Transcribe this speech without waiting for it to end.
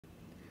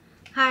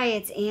Hi,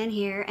 it's Anne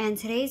here, and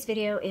today's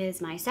video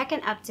is my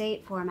second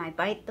update for my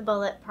Bite the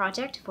Bullet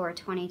project for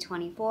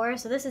 2024.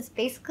 So this is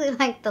basically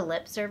like the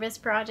lip service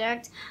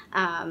project.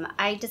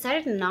 I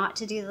decided not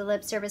to do the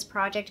lip service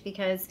project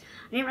because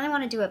I didn't really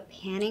want to do a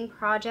panning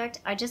project.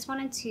 I just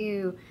wanted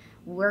to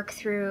work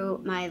through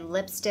my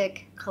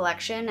lipstick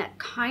collection,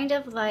 kind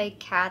of like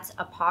Kat's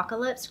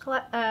Apocalypse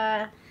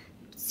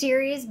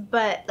series,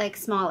 but like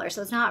smaller.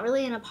 So it's not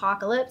really an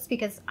apocalypse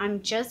because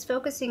I'm just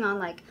focusing on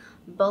like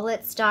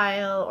bullet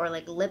style or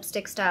like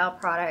lipstick style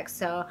products.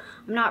 So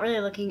I'm not really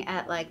looking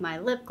at like my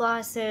lip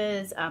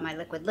glosses, my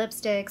liquid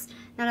lipsticks,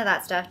 none of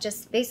that stuff,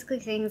 just basically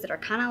things that are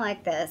kind of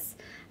like this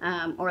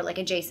or like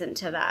adjacent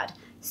to that.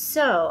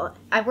 So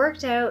I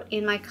worked out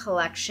in my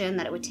collection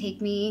that it would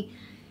take me,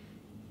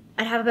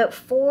 I'd have about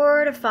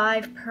 4 to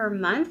 5 per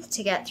month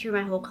to get through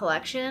my whole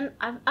collection.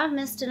 I've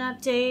missed an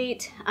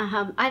update.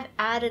 I've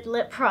added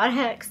lip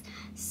products,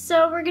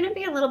 so we're gonna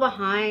be a little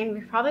behind.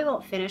 We probably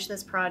won't finish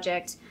this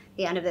project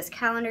the end of this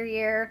calendar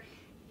year.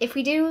 If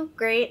we do,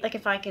 great. Like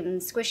if I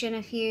can squish in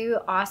a few,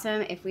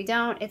 awesome. If we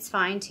don't, it's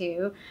fine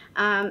too.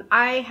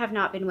 I have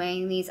not been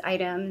weighing these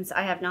items.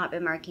 I have not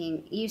been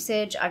marking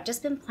usage. I've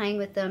just been playing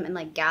with them and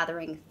like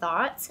gathering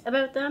thoughts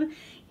about them.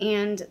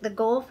 And the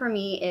goal for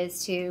me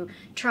is to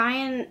try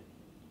and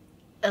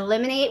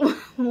eliminate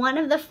one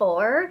of the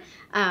 4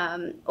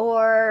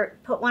 or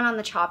put one on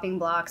the chopping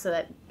block so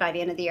that by the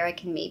end of the year I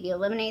can maybe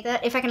eliminate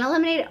that. If I can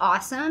eliminate it,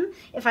 awesome.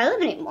 If I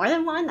eliminate more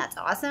than one, that's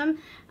awesome.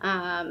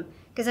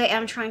 Because I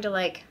am trying to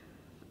like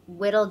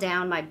whittle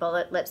down my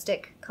bullet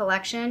lipstick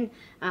collection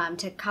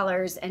to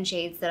colors and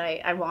shades that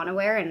I want to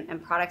wear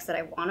and products that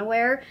I want to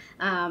wear.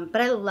 But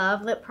I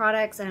love lip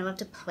products and I love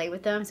to play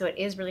with them, so it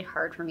is really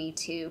hard for me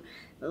to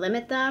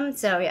limit them.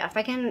 So yeah, if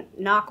I can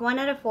knock 1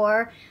 out of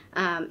 4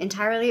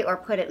 entirely or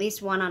put at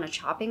least 1 on a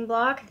chopping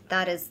block,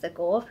 that is the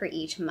goal for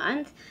each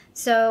month.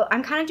 So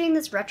I'm kind of doing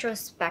this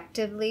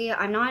retrospectively.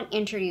 I'm not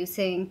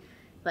introducing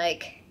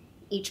like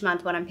each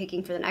month what I'm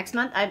picking for the next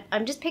month.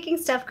 I'm just picking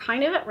stuff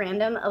kind of at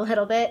random a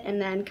little bit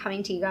and then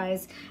coming to you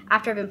guys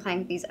after I've been playing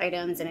with these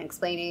items and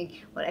explaining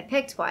what I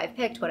picked, why I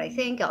picked, what I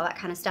think, all that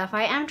kind of stuff.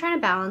 I am trying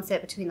to balance it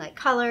between like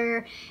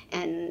color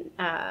and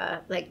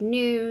like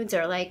nudes,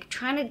 or like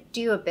trying to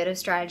do a bit of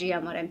strategy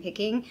on what I'm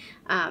picking.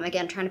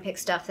 Again, trying to pick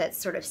stuff that's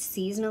sort of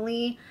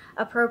seasonally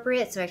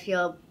appropriate so I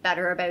feel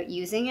better about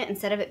using it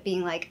instead of it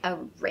being like a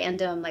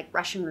random like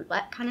Russian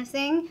roulette kind of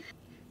thing.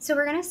 So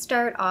we're going to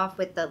start off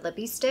with the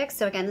lippie stick.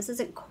 So again, this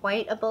isn't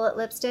quite a bullet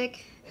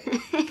lipstick.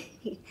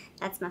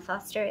 That's my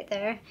Foster right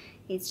there.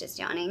 He's just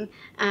yawning.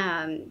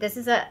 This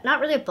is not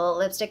really a bullet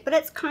lipstick, but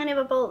it's kind of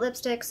a bullet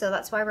lipstick, so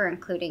that's why we're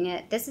including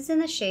it. This is in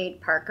the shade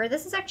Parker.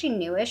 This is actually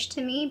newish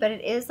to me, but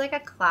it is like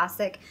a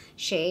classic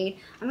shade.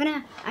 I'm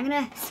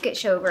gonna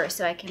skitch over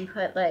so I can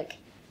put like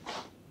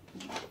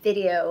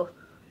video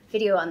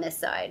on this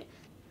side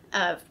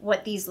of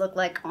what these look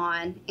like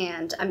on,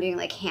 and I'm doing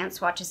like hand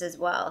swatches as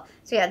well.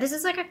 So yeah, this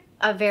is like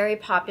a very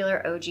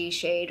popular OG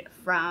shade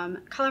from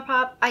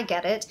ColourPop. I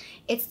get it.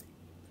 It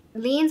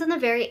leans on the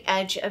very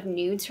edge of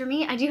nudes for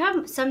me. I do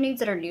have some nudes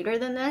that are nuder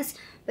than this,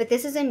 but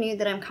this is a nude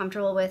that I'm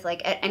comfortable with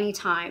like at any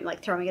time,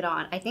 like throwing it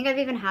on. I think I've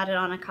even had it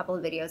on a couple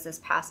of videos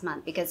this past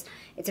month because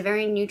it's a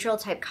very neutral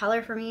type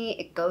color for me.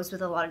 It goes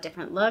with a lot of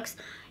different looks.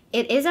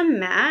 It is a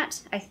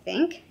matte, I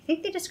think. I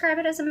think they describe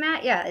it as a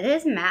matte. Yeah, it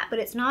is matte, but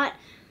it's not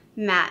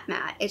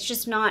matte. It's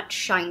just not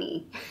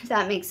shiny, if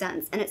that makes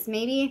sense. And it's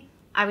maybe,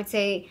 I would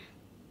say,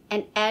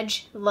 an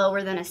edge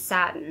lower than a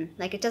satin.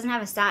 Like it doesn't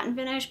have a satin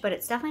finish, but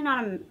it's definitely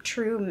not a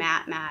true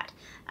matte.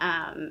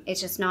 It's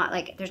just not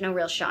like, there's no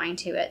real shine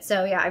to it.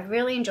 So yeah, I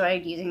really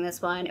enjoyed using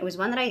this one. It was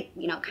one that I,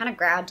 kind of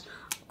grabbed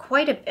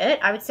quite a bit.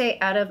 I would say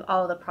out of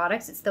all of the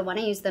products, it's the one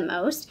I use the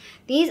most.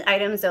 These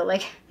items though,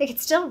 like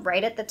it's still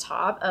right at the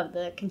top of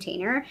the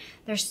container.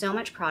 There's so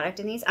much product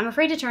in these. I'm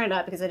afraid to turn it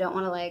up because I don't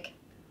want to like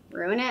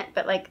ruin it,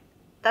 but like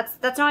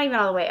that's not even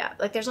all the way up.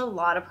 Like there's a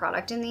lot of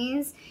product in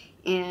these,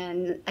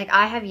 and like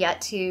I have yet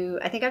to,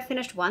 I think I've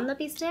finished 1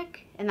 lippie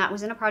stick, and that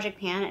was in a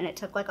project pan, and it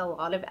took like a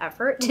lot of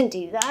effort to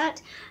do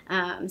that.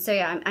 So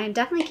yeah, I'm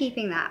definitely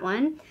keeping that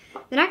one.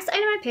 The next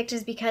item I picked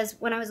is because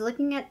when I was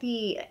looking at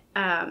the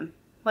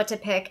what to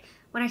pick,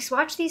 when I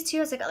swatched these two, I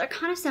was like, oh, they're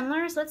kind of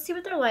similar, so let's see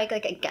what they're like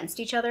against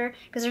each other,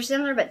 because they're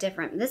similar but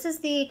different. This is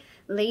the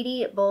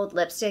Lady Bold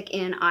lipstick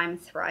in I'm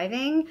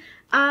Thriving.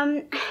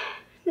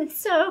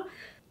 So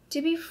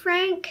to be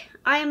frank,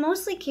 I am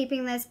mostly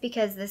keeping this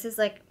because this is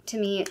like, to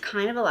me,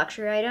 kind of a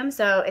luxury item.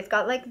 So it's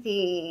got like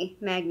the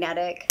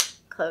magnetic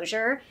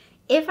closure.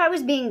 If I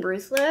was being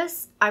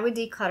ruthless, I would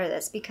declutter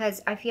this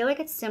because I feel like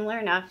it's similar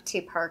enough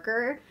to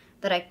Parker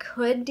that I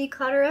could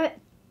declutter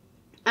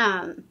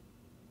it.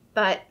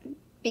 But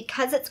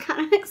because it's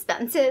kind of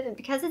expensive and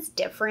because it's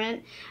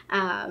different,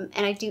 and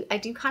I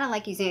do kind of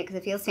like using it because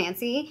it feels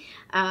fancy.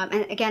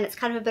 And again, it's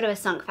kind of a bit of a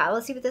sunk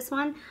fallacy with this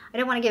one. I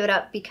don't want to give it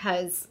up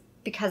because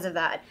of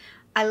that.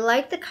 I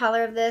like the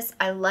color of this.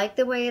 I like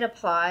the way it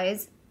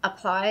applies.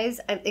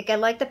 I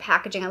like the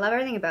packaging. I love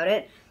everything about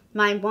it.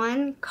 My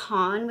one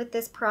con with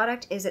this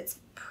product is it's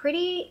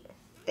pretty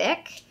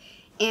thick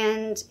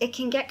and it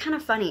can get kind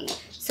of funny.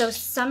 So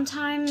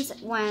sometimes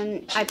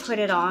when I put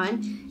it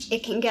on,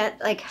 it can get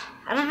like,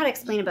 I don't know how to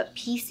explain it, but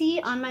piecey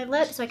on my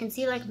lip. So I can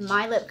see like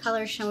my lip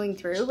color showing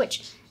through,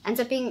 which ends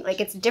up being like,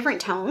 it's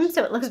different tones,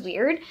 so it looks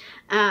weird.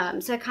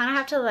 So I kind of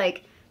have to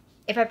like,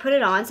 if I put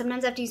it on,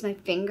 sometimes I have to use my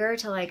finger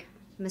to like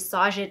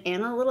massage it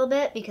in a little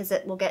bit because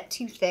it will get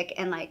too thick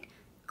and like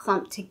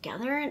clumped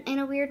together in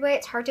a weird way.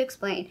 It's hard to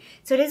explain.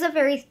 So it is a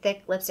very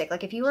thick lipstick.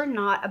 Like if you are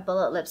not a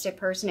bullet lipstick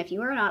person, if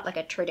you are not like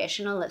a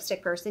traditional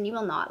lipstick person, you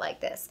will not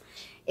like this.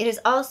 It is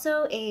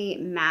also a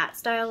matte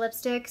style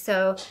lipstick.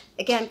 So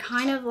again,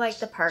 kind of like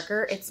the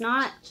Parker, it's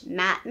not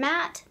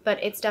matte,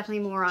 but it's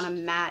definitely more on a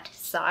matte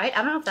side.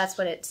 I don't know if that's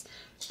what it's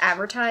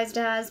advertised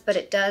as, but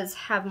it does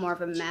have more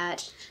of a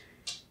matte.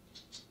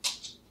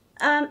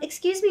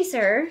 Excuse me,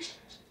 sir.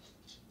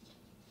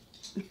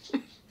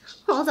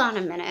 Hold on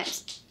a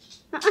minute.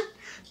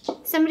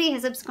 Somebody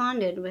has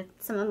absconded with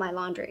some of my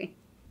laundry.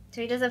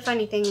 So he does a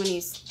funny thing when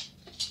he's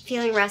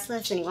feeling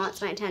restless and he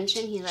wants my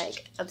attention. He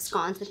like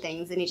absconds with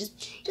things and he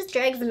just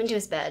drags them into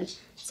his bed.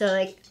 So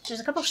like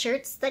there's a couple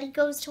shirts that he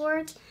goes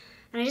towards,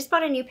 and I just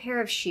bought a new pair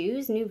of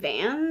shoes, new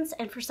Vans,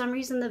 and for some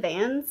reason the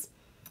Vans,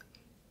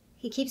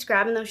 he keeps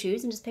grabbing those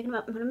shoes and just picking them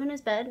up and putting them in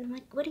his bed. And I'm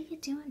like, what are you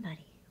doing,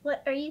 buddy?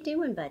 What are you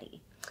doing,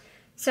 buddy?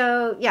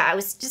 So yeah, I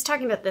was just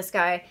talking about this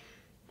guy.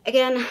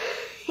 Again,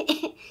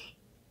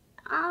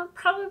 I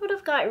probably would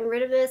have gotten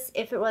rid of this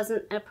if it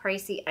wasn't a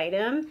pricey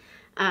item.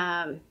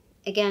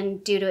 Again,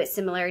 due to its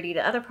similarity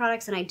to other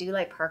products, and I do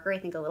like Parker, I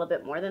think, a little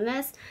bit more than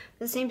this. At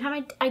the same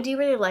time, I do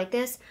really like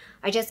this.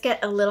 I just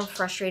get a little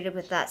frustrated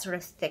with that sort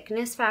of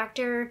thickness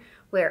factor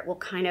where it will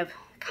kind of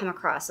come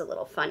across a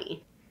little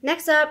funny.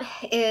 Next up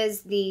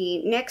is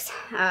the NYX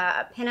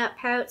Pinup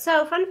Pout.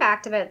 So fun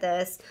fact about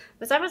this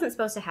was I wasn't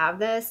supposed to have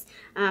this.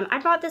 I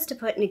bought this to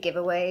put in a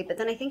giveaway, but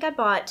then I think I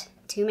bought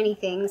too many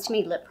things, too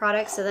many lip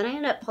products, so then I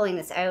ended up pulling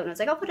this out and I was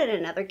like, I'll put it in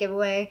another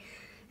giveaway.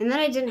 And then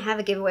I didn't have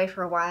a giveaway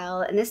for a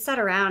while, and this sat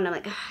around, and I'm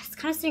like, it's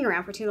kind of sitting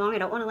around for too long. I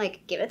don't want to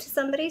like give it to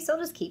somebody, so I'll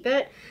just keep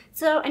it.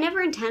 So I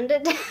never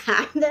intended to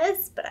have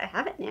this, but I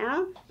have it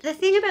now. The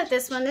thing about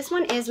this one is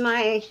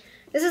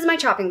this is my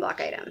chopping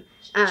block item.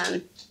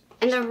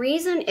 And the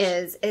reason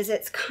is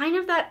it's kind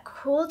of that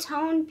cool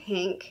tone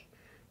pink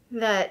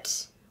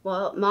that,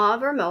 well,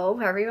 mauve or mauve,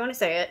 however you want to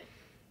say it,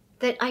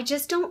 that I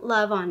just don't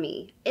love on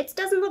me. It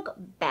doesn't look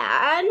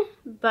bad,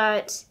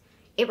 but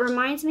it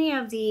reminds me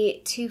of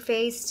the Too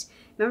Faced,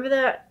 remember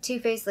the Too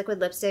Faced liquid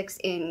lipsticks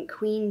in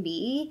Queen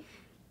Bee?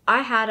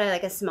 I had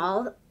a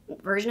small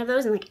version of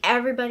those, and like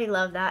everybody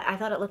loved that. I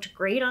thought it looked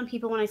great on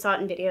people when I saw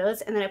it in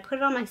videos, and then I put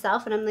it on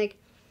myself and I'm like,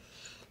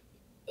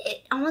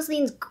 it almost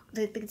leans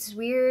like this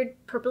weird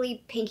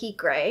purpley pinky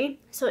gray.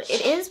 So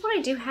it is what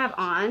I do have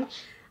on.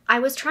 I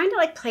was trying to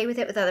like play with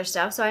it with other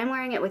stuff, so I'm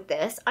wearing it with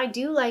this. I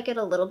do like it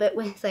a little bit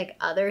with like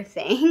other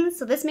things.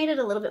 So this made it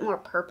a little bit more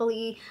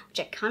purpley, which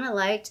I kind of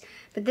liked.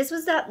 But this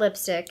was that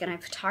lipstick, and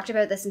I've talked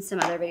about this in some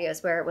other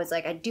videos where it was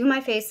like I do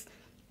my face,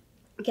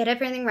 get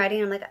everything ready,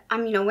 and I'm like,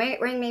 I'm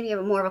wearing maybe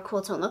more of a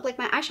cool tone look. Like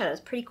my eyeshadow is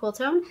pretty cool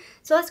tone,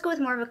 so let's go with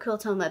more of a cool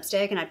tone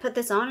lipstick. And I put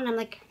this on, and I'm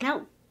like,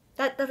 no.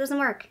 That doesn't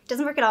work. It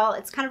doesn't work at all.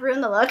 It's kind of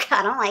ruined the look.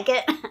 I don't like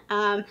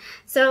it.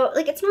 So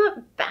like it's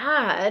not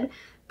bad,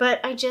 but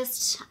I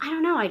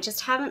don't know. I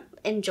just haven't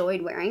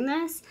enjoyed wearing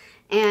this.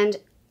 And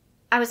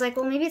I was like,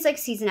 well, maybe it's like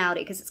seasonality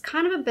because it's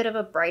kind of a bit of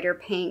a brighter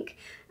pink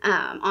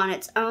on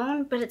its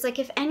own. But it's like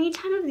if any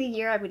time of the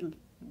year I would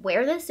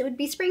wear this, it would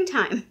be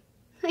springtime.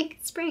 Like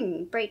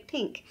spring, bright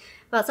pink.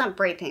 Well, it's not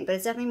bright pink, but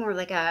it's definitely more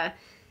like it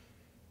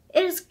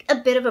is a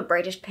bit of a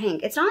brightish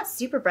pink. It's not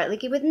super bright.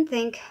 Like you would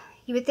think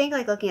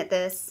like looking at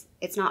this,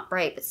 it's not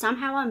bright, but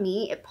somehow on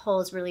me it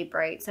pulls really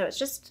bright. So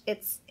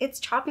it's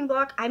chopping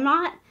block. I'm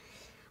not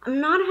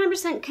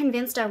 100%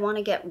 convinced I want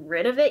to get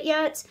rid of it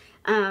yet.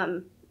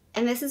 And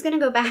this is gonna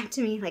go back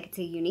to me like it's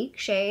a unique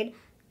shade.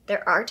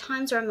 There are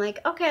times where I'm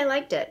like, okay, I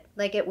liked it.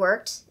 Like it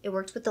worked. It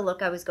worked with the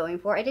look I was going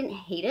for. I didn't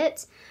hate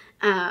it,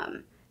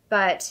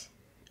 but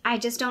I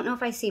just don't know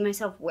if I see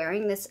myself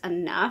wearing this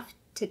enough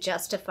to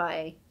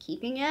justify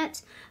keeping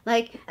it.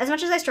 Like as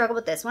much as I struggle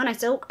with this one,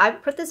 I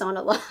put this on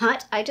a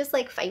lot. I just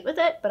like fight with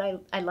it, but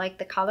I like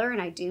the color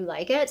and I do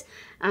like it.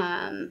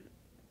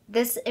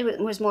 It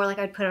was more like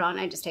I'd put it on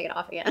and I'd just take it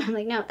off again. I'm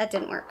like, no, that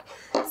didn't work.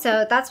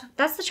 So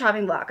that's the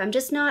chopping block. I'm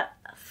just not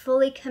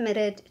fully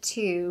committed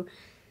to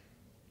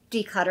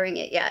decluttering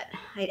it yet.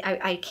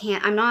 I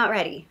can't, I'm not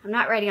ready. I'm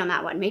not ready on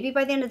that one. Maybe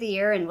by the end of the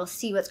year and we'll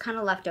see what's kind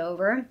of left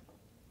over.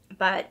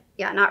 But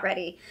yeah, not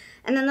ready.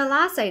 And then the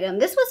last item,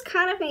 this was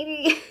kind of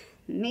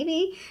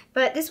maybe,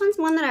 but this one's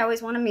one that I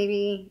always want to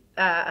maybe,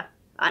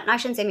 I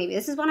shouldn't say maybe,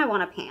 this is one I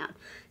want to pan.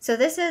 So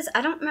this is,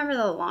 I don't remember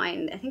the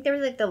line. I think there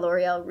was like the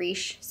L'Oreal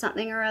Riche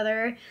something or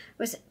other. It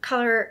was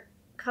Color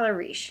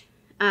Riche.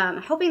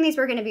 Hoping these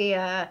were going to be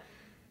a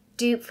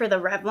dupe for the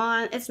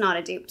Revlon. It's not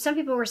a dupe. Some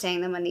people were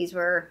saying them when these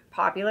were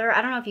popular.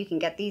 I don't know if you can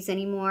get these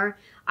anymore.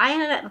 I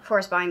ended up, of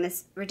course, buying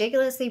this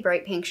ridiculously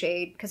bright pink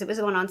shade because it was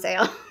the one on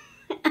sale.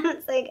 And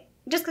it's like,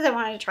 just because I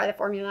wanted to try the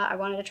formula, I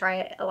wanted to try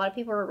it. A lot of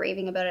people were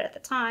raving about it at the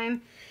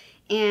time.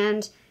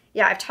 And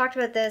yeah, I've talked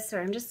about this,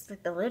 or I'm just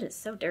like, the lid is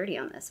so dirty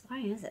on this. Why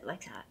is it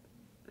like that?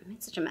 I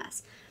made such a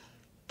mess.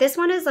 This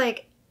one is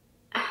like,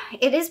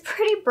 it is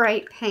pretty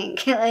bright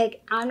pink.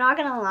 Like, I'm not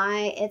gonna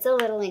lie, it's a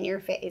little in your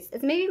face.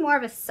 It's maybe more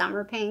of a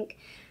summer pink,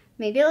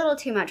 maybe a little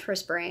too much for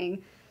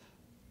spring.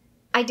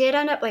 I did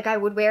end up, like, I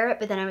would wear it,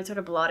 but then I would sort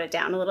of blot it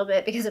down a little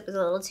bit because it was a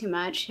little too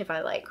much if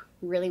I, like,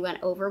 really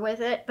went over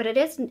with it. But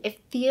it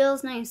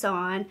feels nice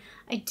on.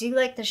 I do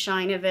like the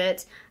shine of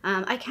it.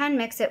 I can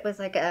mix it with,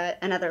 like,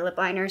 another lip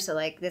liner, so,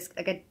 like,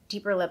 a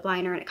deeper lip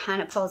liner, and it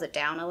kind of pulls it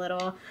down a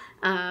little.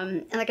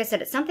 And like I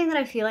said, it's something that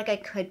I feel like I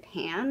could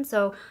pan,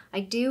 so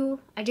I do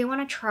want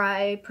to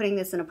try putting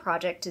this in a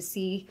project to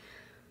see,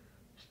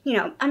 you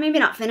know, I maybe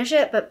not finish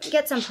it, but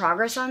get some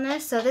progress on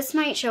this. So this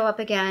might show up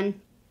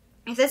again.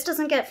 If this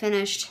doesn't get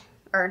finished,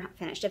 or not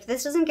finished, if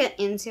this doesn't get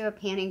into a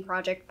panning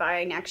project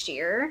by next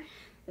year,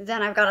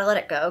 then I've got to let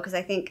it go, because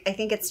I think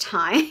it's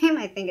time.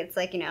 I think it's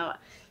like, you know,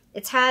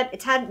 it's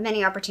had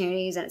many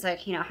opportunities, and it's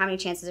like, you know, how many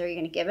chances are you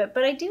going to give it?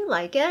 But I do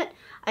like it.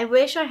 I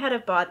wish I had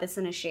have bought this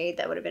in a shade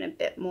that would have been a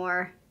bit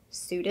more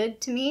suited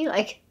to me,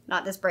 like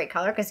not this bright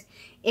color, because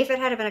if it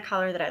had been a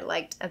color that I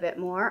liked a bit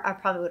more, I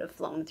probably would have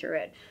flown through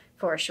it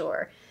for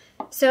sure.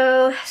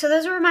 So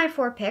those were my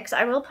 4 picks.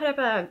 I will put up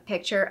a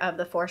picture of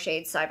the 4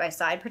 shades side by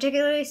side,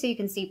 particularly so you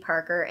can see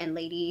Parker and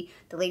the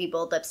Lady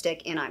Bold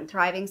lipstick in I'm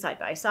Thriving side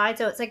by side.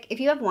 So it's like, if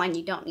you have one,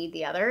 you don't need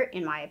the other,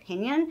 in my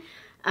opinion.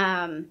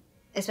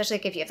 Especially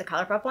like if you have the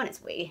ColourPop one,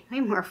 it's way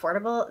more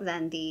affordable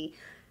than the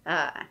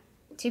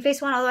Too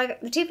Faced one. Although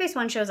the Too Faced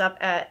one shows up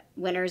at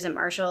Winners and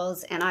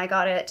Marshalls, and I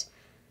got it,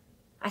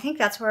 I think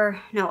that's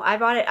where, no, I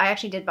bought it, I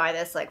actually did buy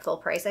this like full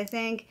price, I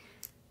think.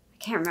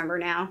 Can't remember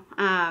now,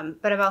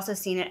 but I've also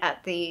seen it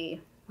at the,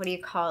 what do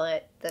you call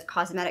it, the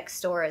cosmetic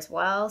store as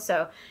well.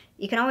 So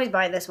you can always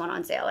buy this one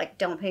on sale. Like,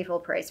 don't pay full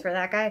price for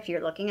that guy if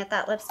you're looking at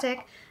that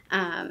lipstick.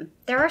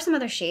 There are some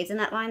other shades in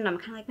that line, and I'm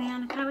kind of like,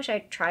 man, I kind of wish I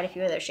tried a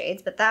few other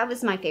shades, but that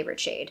was my favorite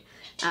shade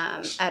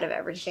out of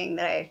everything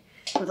that I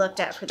looked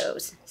at for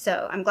those.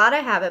 So I'm glad I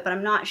have it, but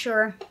I'm not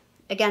sure,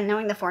 again,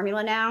 knowing the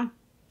formula now,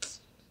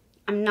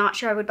 I'm not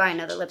sure I would buy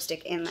another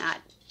lipstick in that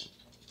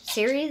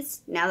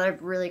series now that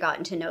I've really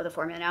gotten to know the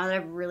formula, now that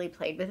I've really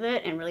played with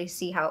it and really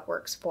see how it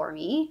works for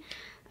me.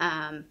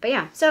 But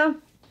yeah, so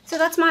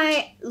that's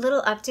my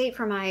little update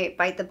for my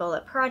Bite the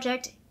Bullet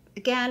project.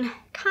 Again,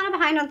 kind of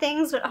behind on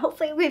things, but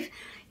hopefully we've, you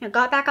know,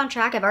 got back on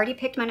track. I've already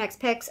picked my next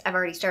picks. I've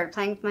already started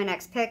playing with my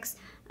next picks.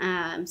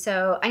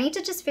 So I need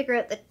to just figure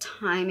out the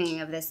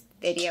timing of this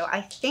video.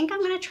 I think I'm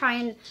going to try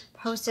and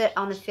post it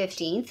on the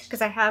 15th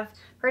because I have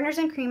Partners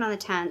in Cream on the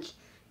 10th.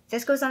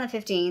 This goes on the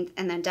 15th,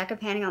 and then Deca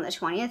Panning on the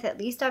 20th. At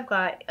least I've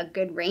got a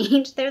good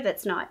range there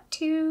that's not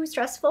too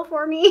stressful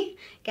for me.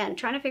 Again,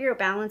 trying to figure out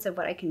balance of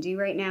what I can do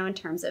right now in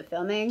terms of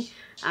filming.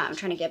 I'm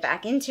trying to get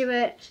back into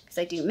it because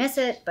I do miss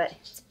it, but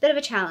it's a bit of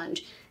a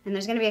challenge. And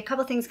there's going to be a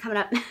couple things coming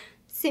up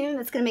soon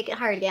that's going to make it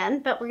hard again,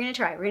 but we're going to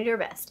try. We're going to do our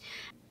best.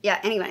 Yeah,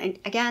 anyway,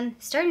 again,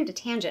 starting to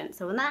tangent.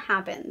 So when that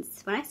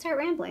happens, when I start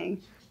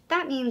rambling,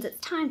 that means it's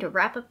time to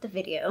wrap up the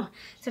video.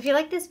 So if you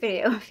like this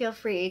video, feel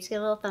free to give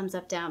a little thumbs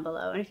up down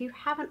below. And if you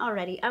haven't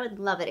already, I would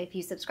love it if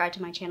you subscribe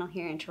to my channel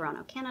here in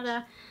Toronto,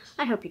 Canada.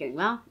 I hope you're doing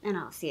well, and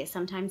I'll see you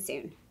sometime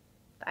soon.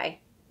 Bye.